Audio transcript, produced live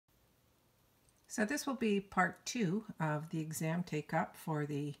So this will be part 2 of the exam take-up for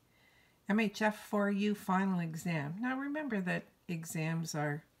the MHF4U final exam. Now remember that exams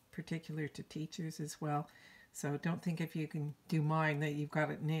are particular to teachers as well, so don't think if you can do mine that you've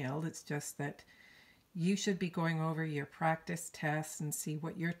got it nailed. It's just that you should be going over your practice tests and see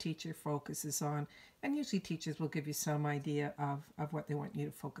what your teacher focuses on, and usually teachers will give you some idea of what they want you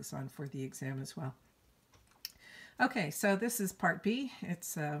to focus on for the exam as well. Okay, so this is part B.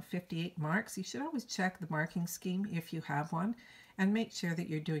 It's 58 marks. You should always check the marking scheme if you have one and make sure that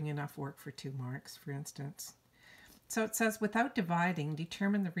you're doing enough work for 2 marks, for instance. So it says, without dividing,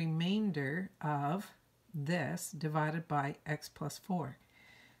 determine the remainder of this divided by x plus 4.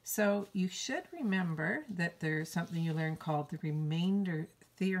 So you should remember that there's something you learn called the remainder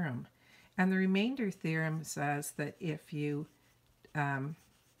theorem. And the remainder theorem says that if f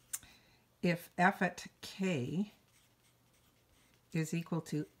at k is equal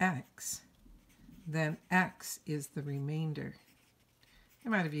to x, then x is the remainder. I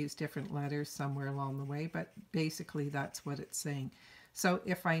might have used different letters somewhere along the way, but basically that's what it's saying. So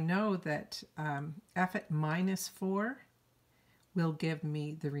if I know that f at minus 4 will give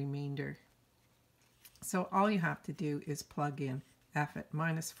me the remainder. So all you have to do is plug in f at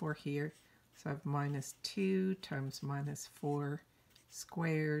minus 4 here. So I have minus 2 times minus 4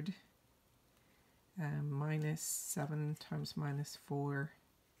 squared, minus 7 times minus 4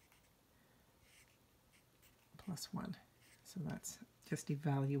 plus 1. So that's just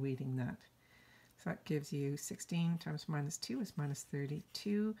evaluating that. So that gives you 16 times minus 2 is minus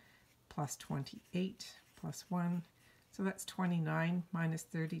 32 plus 28 plus 1. So that's 29 minus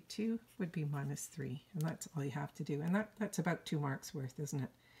 32 would be minus 3. And that's all you have to do. And that's about 2 marks worth, isn't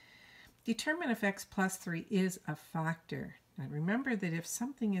it? Determine if x plus 3 is a factor. Now remember that if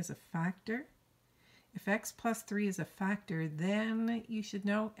something is a factor, if x plus 3 is a factor, then you should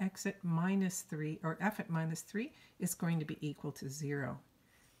know x at minus 3, or f at minus 3, is going to be equal to 0.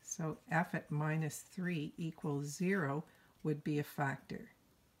 So f at minus 3 equals 0 would be a factor.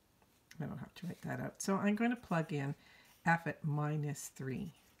 I don't have to write that out. So I'm going to plug in f at minus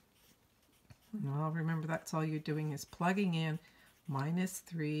 3. Well, remember that's all you're doing is plugging in minus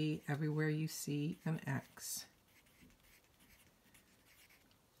 3 everywhere you see an x.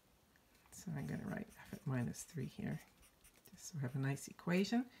 So I'm going to write f at minus 3 here, just so we have a nice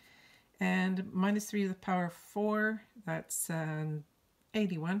equation. And minus 3 to the power of 4, that's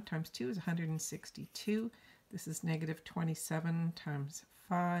 81 times 2 is 162. This is negative 27 times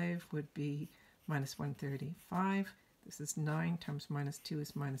 5 would be minus 135. This is 9 times minus 2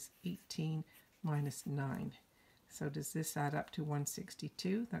 is minus 18 minus 9. So does this add up to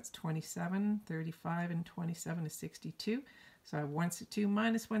 162? That's 27, 35, and 27 is 62. So 162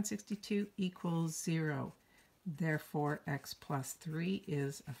 minus 162 equals 0. Therefore, x plus 3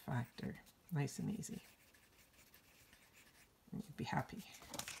 is a factor. Nice and easy. You'd be happy.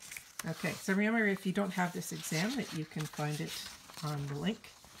 Okay, so remember, if you don't have this exam, that you can find it on the link.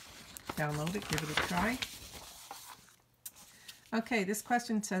 Download it, give it a try. Okay, this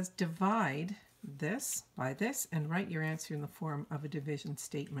question says divide this by this and write your answer in the form of a division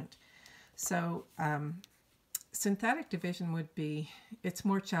statement. So synthetic division would be, it's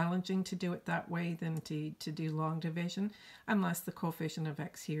more challenging to do it that way than to do long division, unless the coefficient of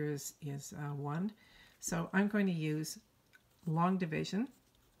x here is 1. So I'm going to use long division,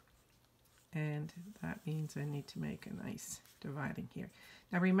 and that means I need to make a nice dividing here.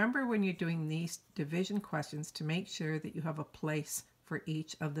 Now remember, when you're doing these division questions, to make sure that you have a place for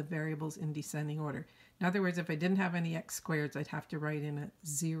each of the variables in descending order. In other words, if I didn't have any x squareds, I'd have to write in a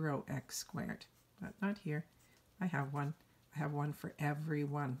 0x squared, but not here. I have one. I have one for every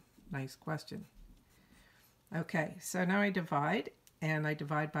one. Nice question. Okay, so now I divide, and I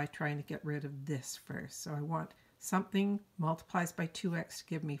divide by trying to get rid of this first. So I want something multiplies by 2x to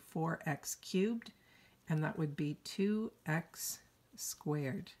give me 4x cubed, and that would be 2x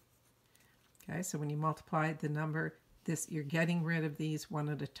squared. Okay, so when you multiply the number, you're getting rid of these one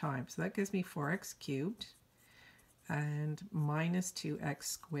at a time. So that gives me 4x cubed and minus 2x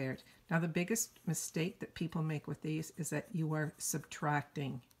squared. Now the biggest mistake that people make with these is that you are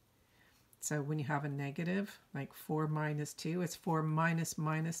subtracting. So when you have a negative, like 4 minus 2, it's 4 minus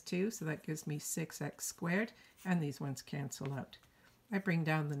minus 2, so that gives me 6x squared, and these ones cancel out. I bring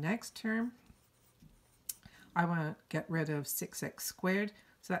down the next term. I want to get rid of 6x squared,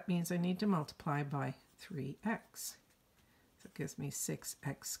 so that means I need to multiply by 3x. So it gives me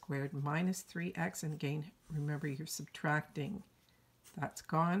 6x squared minus 3x, and again, remember you're subtracting. That's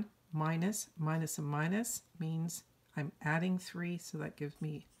gone. Minus, minus a minus means I'm adding 3, so that gives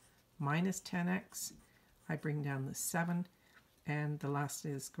me minus 10x. I bring down the 7, and the last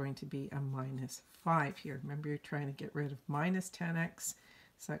is going to be a minus 5 here. Remember, you're trying to get rid of minus 10x,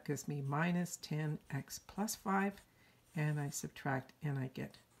 so that gives me minus 10x plus 5, and I subtract and I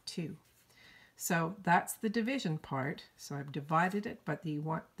get 2. So that's the division part. So I've divided it, but you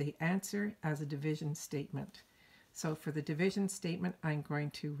want the answer as a division statement. So for the division statement, I'm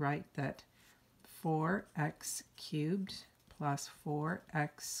going to write that 4x cubed plus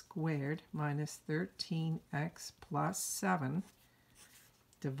 4x squared minus 13x plus 7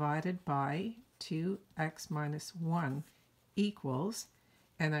 divided by 2x minus 1 equals,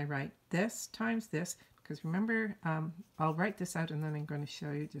 and I write this times this, because remember, I'll write this out and then I'm going to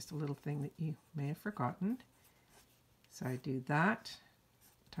show you just a little thing that you may have forgotten. So I do that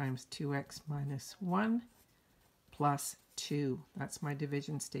times 2x minus 1 plus 2. That's my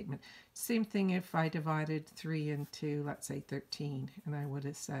division statement. Same thing if I divided 3 into, let's say, 13, and I would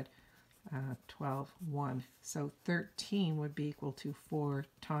have said 12, 1. So 13 would be equal to 4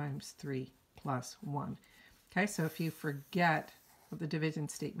 times 3 plus 1. Okay, so if you forget what the division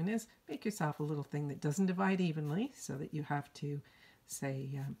statement is, make yourself a little thing that doesn't divide evenly so that you have to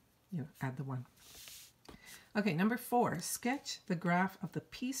say, add the 1. Okay, number 4, sketch the graph of the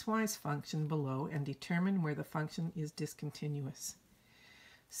piecewise function below and determine where the function is discontinuous.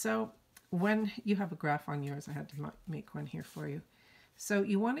 So when you have a graph on yours, I had to make one here for you. So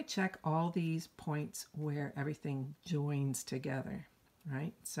you want to check all these points where everything joins together,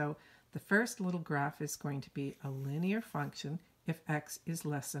 right? So the first little graph is going to be a linear function if x is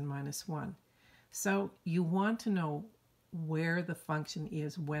less than minus 1. So you want to know where the function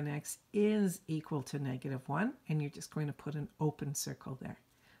is when x is equal to -1, and you're just going to put an open circle there.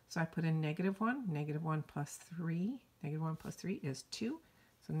 So I put in -1 plus 3, -1 plus 3 is 2,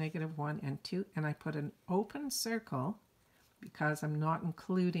 so -1 and 2, and I put an open circle because I'm not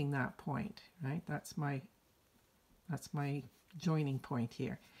including that point, right? That's my joining point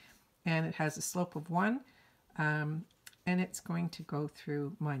here. And it has a slope of 1, and it's going to go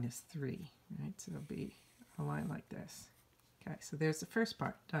through -3, right? So it'll be a line like this. Okay, so there's the first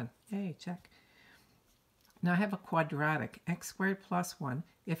part, done. Yay, check. Now I have a quadratic, x squared plus 1.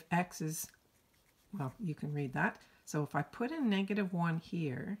 If x is, well, you can read that. So if I put in -1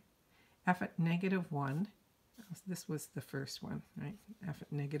 here, f at -1, this was the first one, right? F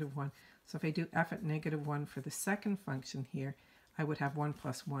at -1. So if I do f at -1 for the second function here, I would have 1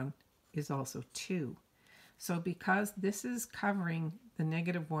 plus 1 is also 2. So because this is covering the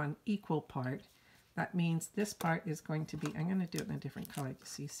 -1 equal part, that means this part is going to be, I'm going to do it in a different color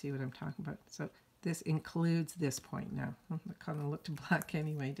so you see what I'm talking about. So this includes this point now. It kind of looked black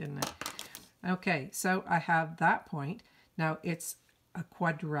anyway, didn't it? Okay, so I have that point. Now it's a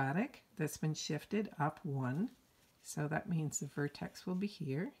quadratic that's been shifted up 1. So that means the vertex will be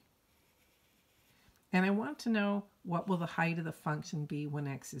here. And I want to know what will the height of the function be when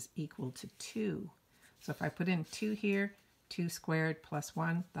x is equal to 2. So if I put in 2 here, 2 squared plus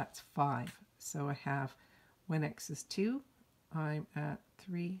 1, that's 5. So I have, when x is 2, I'm at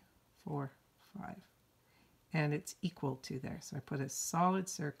 3, 4, 5. And it's equal to there. So I put a solid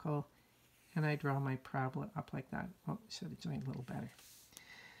circle, and I draw my parabola up like that. Oh, should have joined a little better.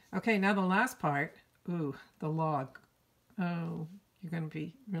 Okay, now the last part, ooh, the log. Oh, you're going to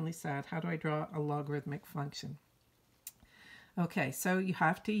be really sad. How do I draw a logarithmic function? Okay, so you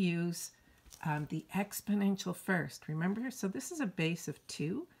have to use the exponential first, remember? So this is a base of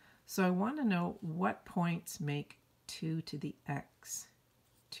 2. So I want to know what points make 2 to the x.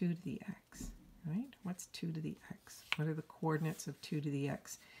 2 to the x, right? What's 2 to the x? What are the coordinates of 2 to the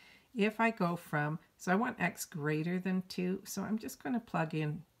x? If I go from, so I want x greater than 2, so I'm just going to plug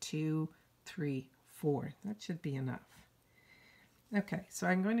in 2, 3, 4. That should be enough. Okay, so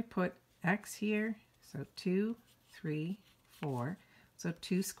I'm going to put x here, so 2, 3, 4. So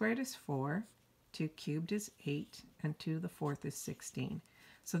 2 squared is 4, 2 cubed is 8, and 2 to the 4th is 16.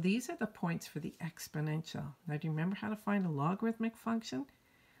 So these are the points for the exponential. Now, do you remember how to find a logarithmic function?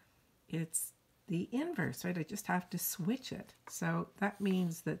 It's the inverse, right? I just have to switch it. So that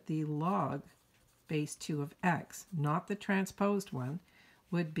means that the log base 2 of x, not the transposed one,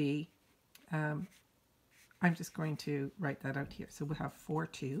 would be, I'm just going to write that out here. So we'll have 4,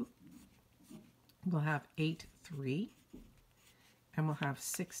 2. We'll have 8, 3. And we'll have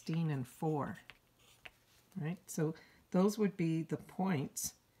 16 and 4. Right? So those would be the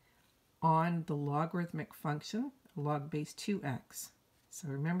points on the logarithmic function, log base 2x. So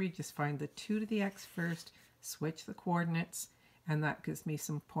remember, you just find the 2 to the x first, switch the coordinates, and that gives me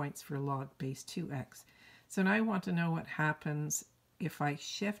some points for log base 2x. So now I want to know what happens if I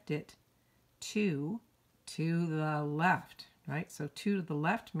shift it 2 to the left, right? So 2 to the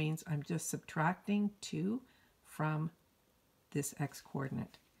left means I'm just subtracting 2 from this x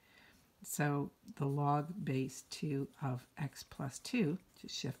coordinate. So the log base 2 of x plus 2,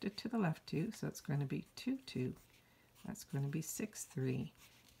 just shift it to the left 2, so it's going to be 2, 2. That's going to be 6, 3,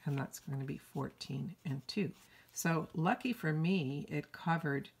 and that's going to be 14 and 2. So lucky for me, it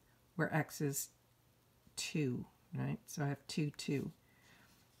covered where x is 2, right? So I have 2, 2.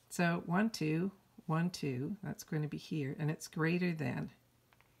 So 1, 2, 1, 2, that's going to be here, and it's greater than.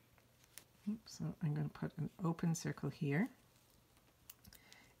 So I'm going to put an open circle here.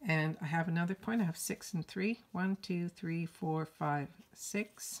 And I have another point. I have 6 and 3. 1, 2, 3, 4, 5,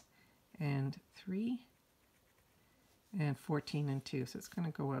 6, and 3, and 14 and 2. So it's going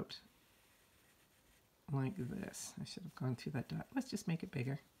to go out like this. I should have gone through that dot. Let's just make it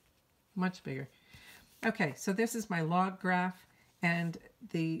bigger, much bigger. Okay, so this is my log graph, and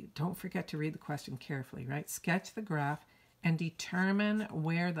don't forget to read the question carefully, right? Sketch the graph and determine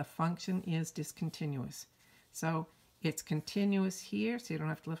where the function is discontinuous. So it's continuous here, so you don't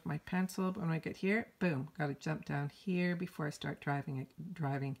have to lift my pencil, but when I get here, boom, got to jump down here before I start drawing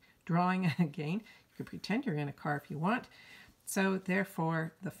again. You can pretend you're in a car if you want. So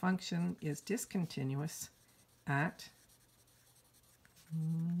therefore, the function is discontinuous at,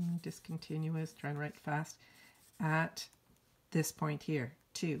 trying to write fast, at this point here,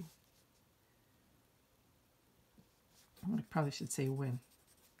 2. I probably should say when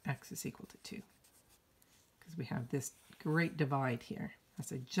x is equal to 2. Because we have this great divide here.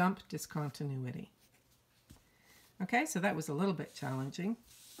 That's a jump discontinuity. Okay, so that was a little bit challenging.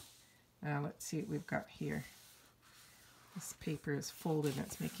 Now let's see what we've got here. This paper is folded and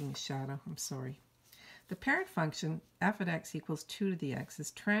it's making a shadow. I'm sorry. The parent function f of x equals 2 to the x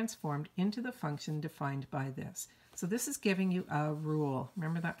is transformed into the function defined by this. So this is giving you a rule.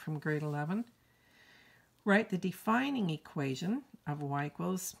 Remember that from grade 11? Write the defining equation of y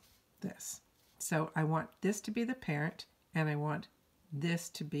equals this. So I want this to be the parent, and I want this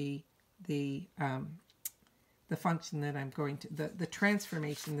to be the function that I'm going to, the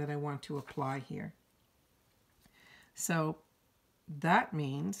transformation that I want to apply here. So that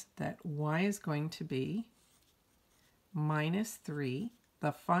means that y is going to be minus 3.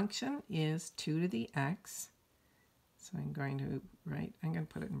 The function is 2 to the x. So I'm going to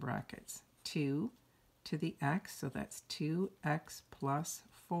put it in brackets. 2 to the x, so that's 2x plus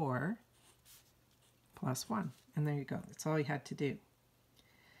 4 plus 1. And there you go. That's all you had to do.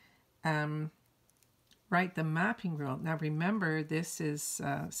 Write the mapping rule. Now remember, this is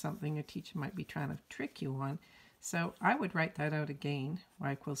something a teacher might be trying to trick you on. So I would write that out again.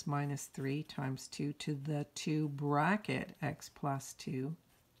 Y equals minus 3 times 2 to the 2 bracket x plus 2,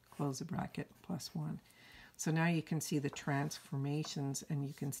 close the bracket, plus 1. So now you can see the transformations and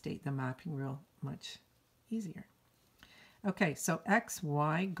you can state the mapping rule much easier. Okay, so x,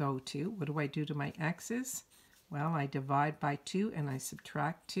 y, go to. What do I do to my x's? Well, I divide by 2 and I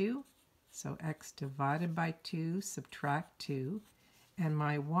subtract 2. So x divided by 2, subtract 2. And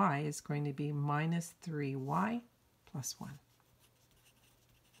my y is going to be minus 3y plus 1.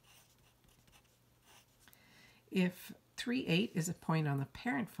 If 3, 8 is a point on the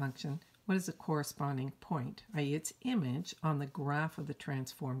parent function, what is the corresponding point, i.e. its image, on the graph of the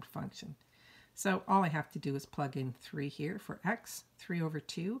transformed function? So all I have to do is plug in 3 here for x. 3 over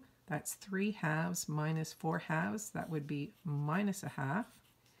 2, that's 3 halves minus 4 halves. That would be minus a half.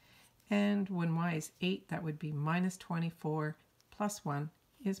 And when y is 8, that would be minus 24 plus 1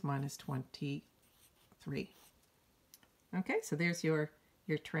 is minus 23. Okay, so there's your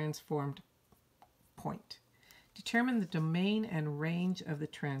transformed point. Determine the domain and range of the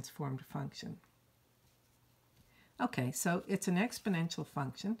transformed function. Okay, so it's an exponential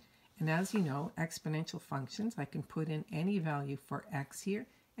function. And as you know, exponential functions, I can put in any value for x here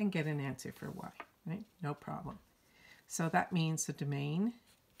and get an answer for y, right? No problem. So that means the domain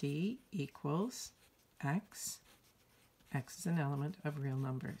d equals x. X is an element of real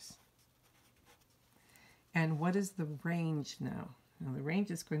numbers. And what is the range now? Now the range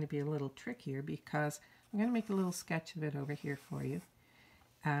is going to be a little trickier because I'm going to make a little sketch of it over here for you.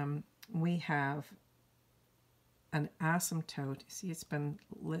 We have an asymptote. You see it's been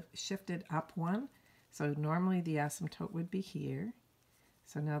shifted up 1. So normally the asymptote would be here.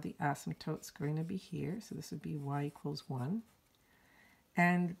 So now the asymptote's going to be here. So this would be y equals 1.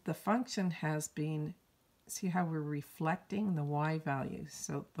 And the function has been, see how we're reflecting the y values.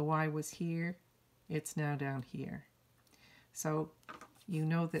 So the y was here, it's now down here. So you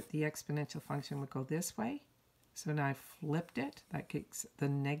know that the exponential function would go this way. So now I've flipped it, that gets the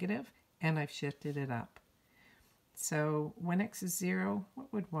negative, and I've shifted it up. So when x is 0,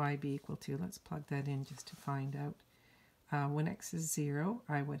 what would y be equal to? Let's plug that in just to find out. When x is 0,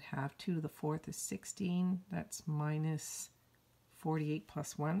 I would have 2 to the 4th is 16. That's minus 48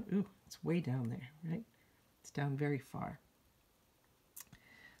 plus 1. Ooh, it's way down there, right? It's down very far.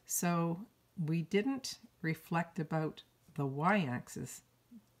 So we didn't reflect about the y-axis,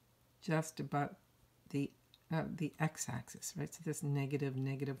 just about the x-axis, right? So this negative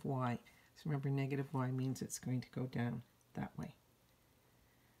y. So remember, negative y means it's going to go down that way.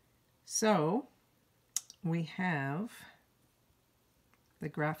 So we have the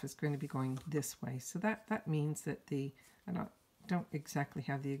graph is going to be going this way. So that means that I don't exactly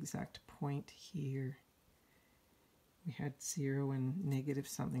have the exact point here. We had 0 and negative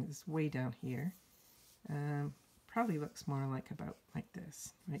something. It's way down here. Probably looks more about like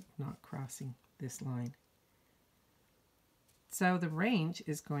this, right? Not crossing this line. So the range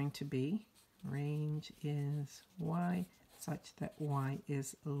is going to be, range is y such that y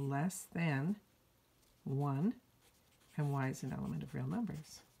is less than 1, and y is an element of real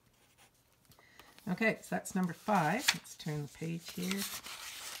numbers. Okay, so that's number 5. Let's turn the page here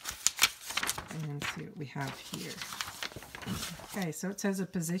and see what we have here. Okay, so it says a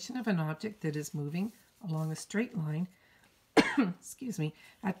position of an object that is moving along a straight line excuse me,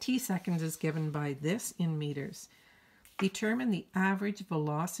 at t seconds is given by this in meters. Determine the average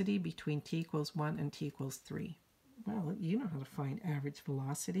velocity between t equals 1 and t equals 3. Well, you know how to find average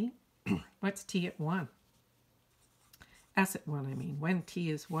velocity. What's t at 1? S at 1, I mean. When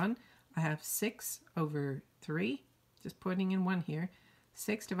t is 1, I have 6 over 3. Just putting in 1 here.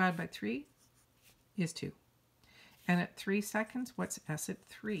 6 divided by 3 is 2. And at 3 seconds, what's s at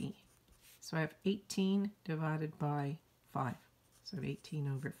 3? So I have 18 divided by 5. So I have 18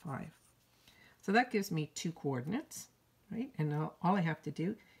 over 5. So that gives me 2 coordinates, right? And now all I have to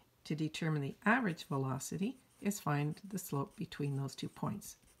do to determine the average velocity is find the slope between those 2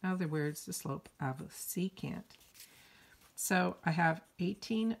 points. In other words, the slope of a secant. So I have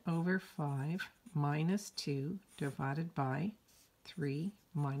 18 over 5 minus 2 divided by 3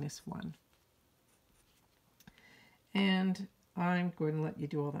 minus 1. And I'm going to let you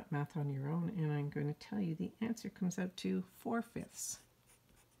do all that math on your own, and I'm going to tell you the answer comes out to 4/5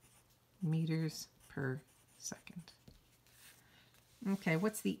 meters per second. Okay,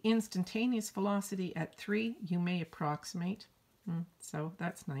 what's the instantaneous velocity at 3? You may approximate, so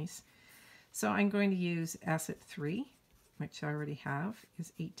that's nice. So I'm going to use s at 3, which I already have,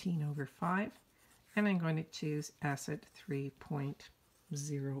 is 18 over 5, and I'm going to choose s at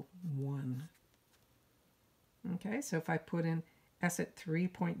 3.01. Okay, so if I put in s at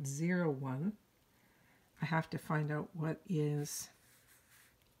 3.01, I have to find out what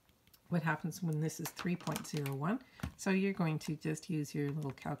happens when this is 3.01. So you're going to just use your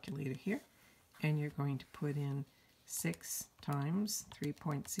little calculator here, and you're going to put in 6 times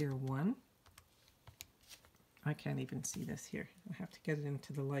 3.01. I can't even see this here. I have to get it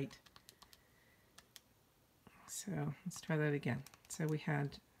into the light. So let's try that again. So we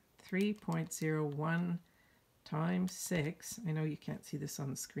had 3.01 times 6. I know you can't see this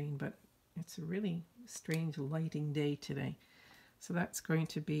on the screen, but it's a really strange lighting day today. So that's going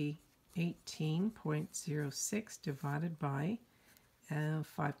to be 18.06 divided by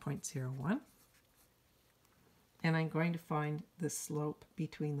 5.01. And I'm going to find the slope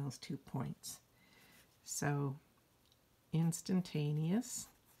between those 2 points. So instantaneous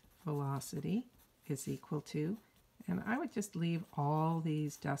velocity is equal to, and I would just leave all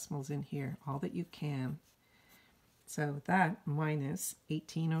these decimals in here, all that you can. So that minus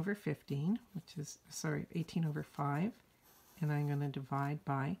 18 over 15, which is, 18 over 5, and I'm going to divide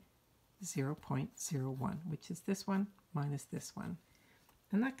by 0.01, which is this one minus this one.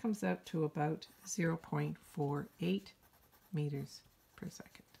 And that comes out to about 0.48 meters per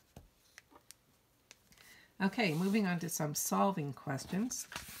second. Okay, moving on to some solving questions.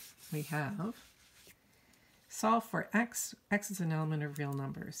 We have solve for x. X is an element of real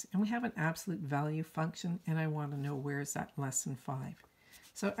numbers. And we have an absolute value function, and I want to know where is that less than 5.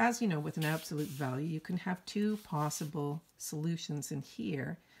 So as you know, with an absolute value, you can have 2 possible solutions in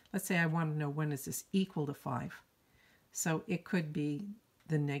here. Let's say I want to know when is this equal to 5. So it could be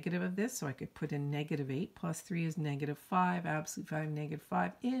the negative of this, so I could put in negative 8 plus 3 is negative 5. Absolute value of negative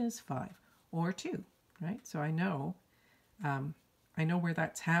 5 is 5, or 2. Right? So I know where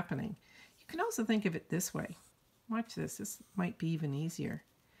that's happening. You can also think of it this way. Watch this. This might be even easier.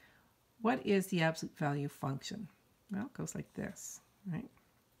 What is the absolute value function? Well, it goes like this, right?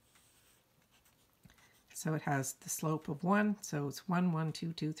 So it has the slope of 1. So it's 1, 1,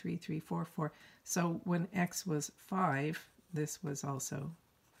 2, 2, 3, 3, 4, 4. So when x was 5, this was also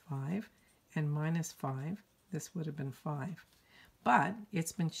 5. And minus 5, this would have been 5. But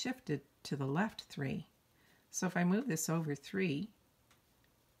it's been shifted to the left 3. So if I move this over 3,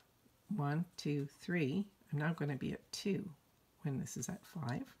 1, 2, 3, I'm now going to be at 2. when this is at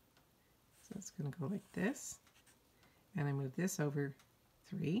 5. So it's going to go like this. And I move this over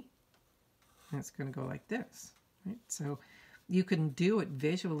 3. And it's going to go like this. Right? So you can do it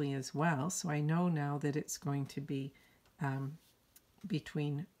visually as well. So I know now that it's going to be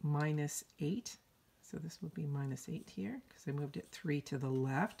between -8. So this will be -8 here because I moved it 3 to the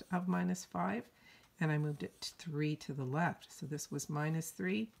left of -5. And I moved it 3 to the left. So this was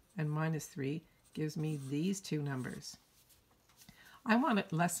 -3, and -3 gives me these two numbers. I want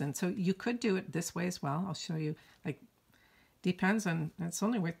it lessened. So you could do it this way as well. I'll show you. Like, depends on, it's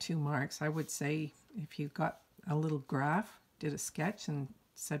only worth 2 marks. I would say if you got a little graph, did a sketch and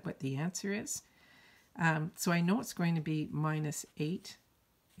said what the answer is. So I know it's going to be -8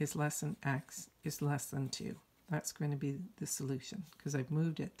 is less than x is less than 2. That's going to be the solution because I've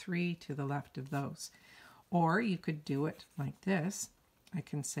moved it 3 to the left of those. Or you could do it like this. I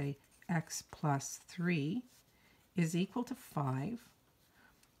can say x plus 3 is equal to 5,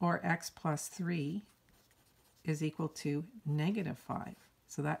 or x plus 3 is equal to -5.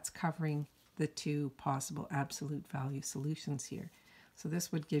 So that's covering the 2 possible absolute value solutions here. So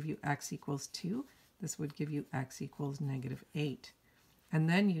this would give you x equals 2. This would give you x equals -8. And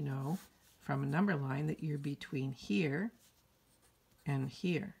then you know from a number line that you're between here and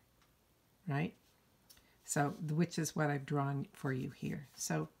here, right? So, which is what I've drawn for you here.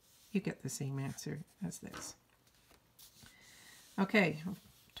 So you get the same answer as this. Okay,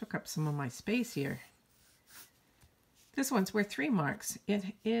 took up some of my space here. This one's worth 3 marks.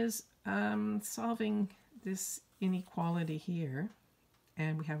 It is solving this inequality here,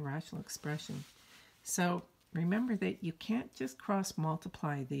 and we have rational expression. So remember that you can't just cross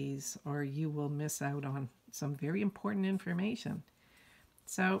multiply these or you will miss out on some very important information.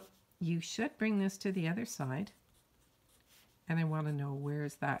 So you should bring this to the other side, and I want to know where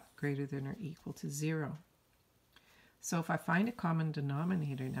is that greater than or equal to 0. So if I find a common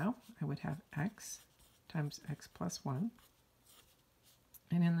denominator now, I would have x times x plus 1.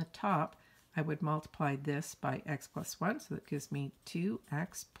 And in the top, I would multiply this by x plus 1, so that gives me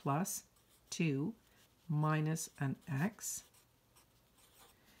 2x plus 2 minus an x,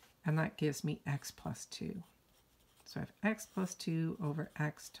 and that gives me x plus 2. So I have x plus 2 over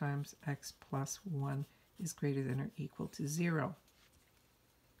x times x plus 1 is greater than or equal to 0.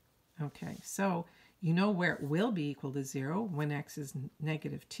 Okay, so you know where it will be equal to 0 when x is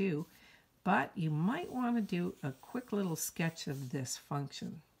 -2, but you might want to do a quick little sketch of this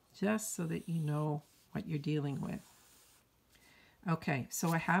function, just so that you know what you're dealing with. Okay,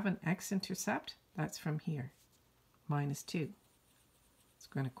 so I have an x-intercept. That's from here, -2. It's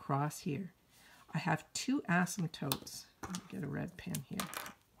going to cross here. I have 2 asymptotes. Let me get a red pen here.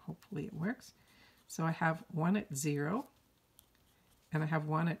 Hopefully it works. So I have one at 0, and I have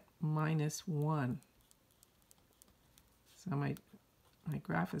one at -1. So my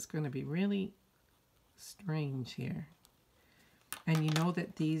graph is going to be really strange here. And you know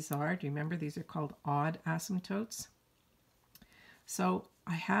that these are, do you remember, these are called odd asymptotes? So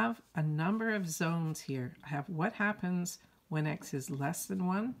I have a number of zones here. I have what happens when x is less than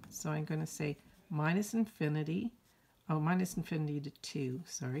 1. So I'm going to say -infinity, -infinity to 2,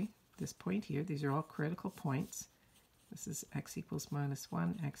 sorry. This point here, these are all critical points. This is x equals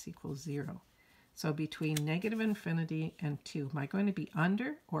 -1, x equals 0. So between -infinity and 2, am I going to be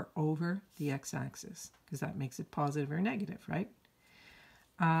under or over the x-axis? Because that makes it positive or negative, right?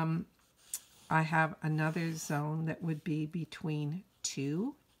 I have another zone that would be between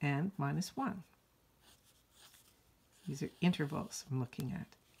 2 and -1. These are intervals I'm looking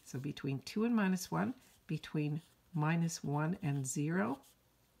at. So between 2 and -1, between -1 and 0,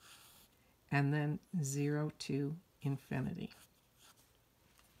 and then 0 to infinity.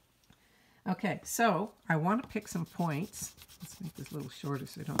 Okay, so I want to pick some points. Let's make this a little shorter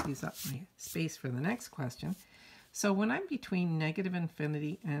so I don't use up my space for the next question. So when I'm between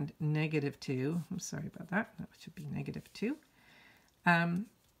 -infinity and -2, I'm sorry about that, that should be -2, and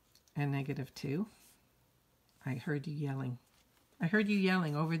 -2, I heard you yelling. I heard you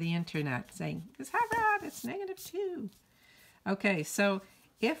yelling over the internet saying, "It's Havrot, it's -2. Okay, so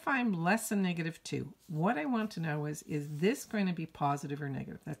if I'm less than -2, what I want to know is this going to be positive or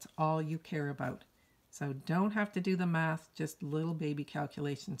negative? That's all you care about. So don't have to do the math, just little baby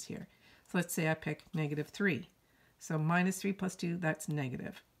calculations here. So let's say I pick -3. So -3 plus 2, that's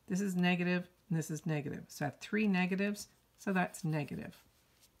negative. This is negative, and this is negative. So I have 3 negatives, so that's negative.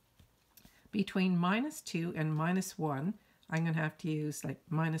 Between -2 and -1, I'm going to have to use like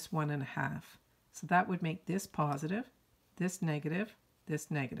 -1.5. So that would make this positive, this negative, this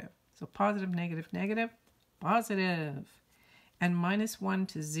negative. So positive, negative, negative, positive. And -1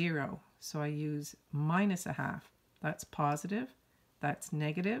 to 0. So I use -0.5. that's positive, that's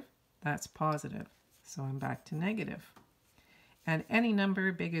negative, that's positive. So I'm back to negative. And any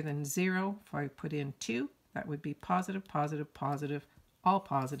number bigger than 0, if I put in 2, that would be positive, positive, positive, all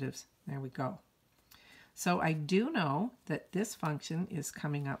positives. There we go. So I do know that this function is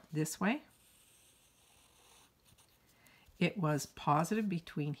coming up this way. It was positive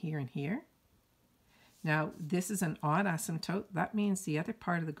between here and here. Now, this is an odd asymptote. That means the other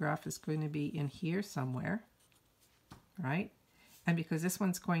part of the graph is going to be in here somewhere, right? And because this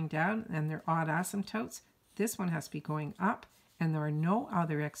one's going down and they're odd asymptotes, this one has to be going up, and there are no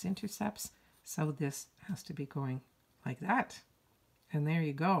other x-intercepts, so this has to be going like that. And there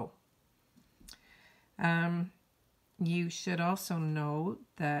you go. You should also know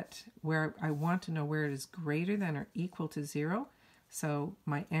that where I want to know where it is greater than or equal to 0, so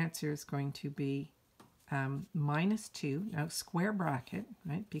my answer is going to be -2, now square bracket,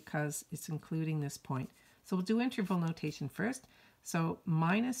 right, because it's including this point. So we'll do interval notation first. So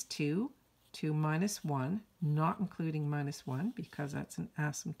 -2 to -1, not including -1 because that's an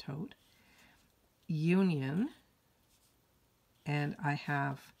asymptote, union, and I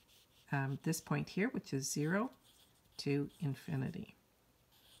have this point here, which is 0 to infinity.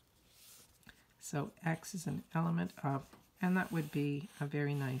 So x is an element of, and that would be a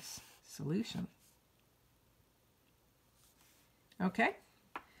very nice solution. Okay,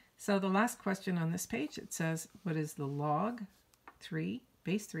 so the last question on this page, it says, what is the log 3,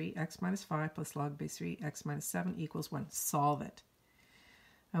 base 3, x minus 5 plus log base 3, x minus 7 equals 1? Solve it.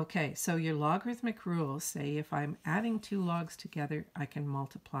 Okay, so your logarithmic rules say if I'm adding 2 logs together, I can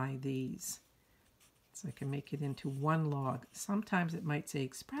multiply these. So I can make it into 1 log. Sometimes it might say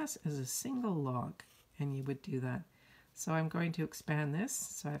express as a single log, and you would do that. So I'm going to expand this.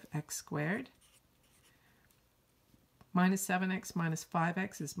 So I have x squared. Minus 7x minus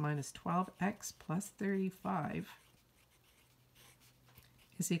 5x is minus 12x plus 35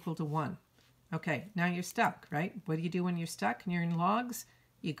 is equal to 1. Okay, now you're stuck, right? What do you do when you're stuck and you're in logs?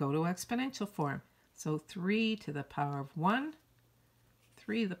 You go to exponential form. So 3 to the power of 1,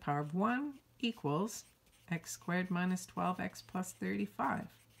 3 to the power of 1 equals x squared minus 12x plus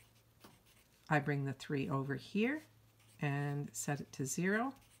 35. I bring the 3 over here and set it to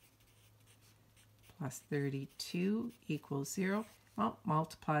 0. Plus 32 equals 0. Well,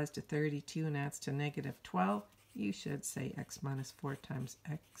 multiplies to 32 and adds to -12. You should say x minus 4 times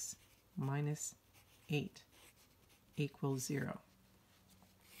x minus 8 equals 0.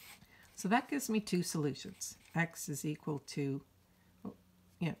 So that gives me 2 solutions. X is equal to,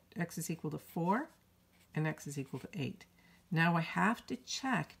 x is equal to 4 and x is equal to 8. Now I have to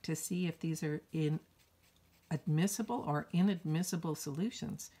check to see if these are admissible or inadmissible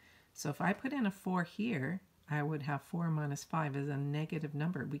solutions. So if I put in a 4 here, I would have 4 minus 5 as a negative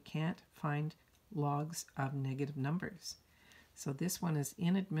number. We can't find logs of negative numbers. So this one is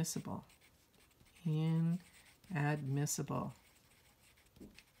inadmissible. Inadmissible.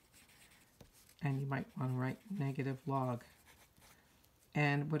 And you might want to write negative log.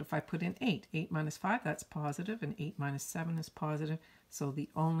 And what if I put in 8? 8 minus 5, that's positive, and 8 minus 7 is positive. So the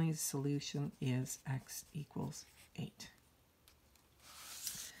only solution is x equals 8.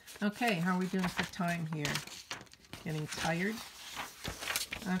 Okay, how are we doing for time here? Getting tired?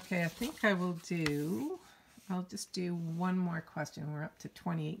 Okay, I think I'll just do one more question. We're up to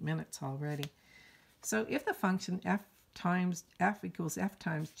 28 minutes already. So if the function f equals f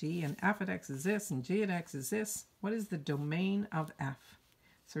times g, and f at x is this, and g at x is this, what is the domain of f?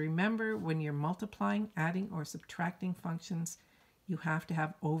 So remember, when you're multiplying, adding, or subtracting functions, you have to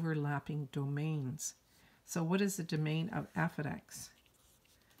have overlapping domains. So what is the domain of f at x?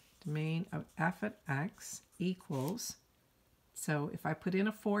 Domain of f at x equals, so if I put in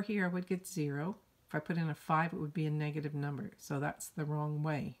a 4 here, I would get 0. If I put in a 5, it would be a negative number. So that's the wrong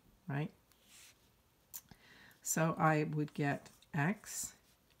way, right? So I would get x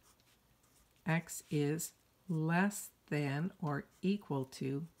is less than or equal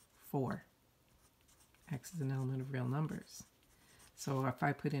to 4. X is an element of real numbers. So if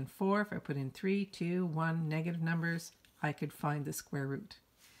I put in 4, if I put in 3, 2, 1, negative numbers, I could find the square root.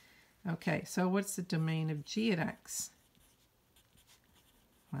 Okay, so what's the domain of g at x?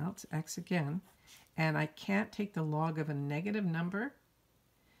 Well, it's x again. And I can't take the log of a negative number,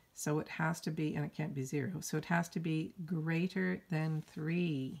 so it has to be, and it can't be 0, so it has to be greater than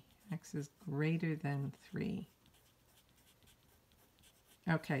 3. X is greater than 3.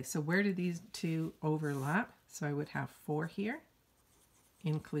 Okay, so where do these two overlap? So I would have 4 here,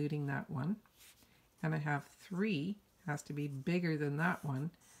 including that one. And I have 3, has to be bigger than that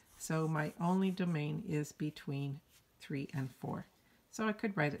one. So my only domain is between 3 and 4. So I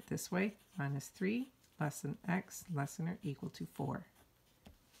could write it this way, minus 3 less than x less than or equal to 4.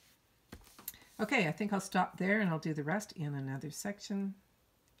 Okay, I think I'll stop there and I'll do the rest in another section,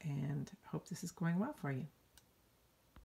 and hope this is going well for you.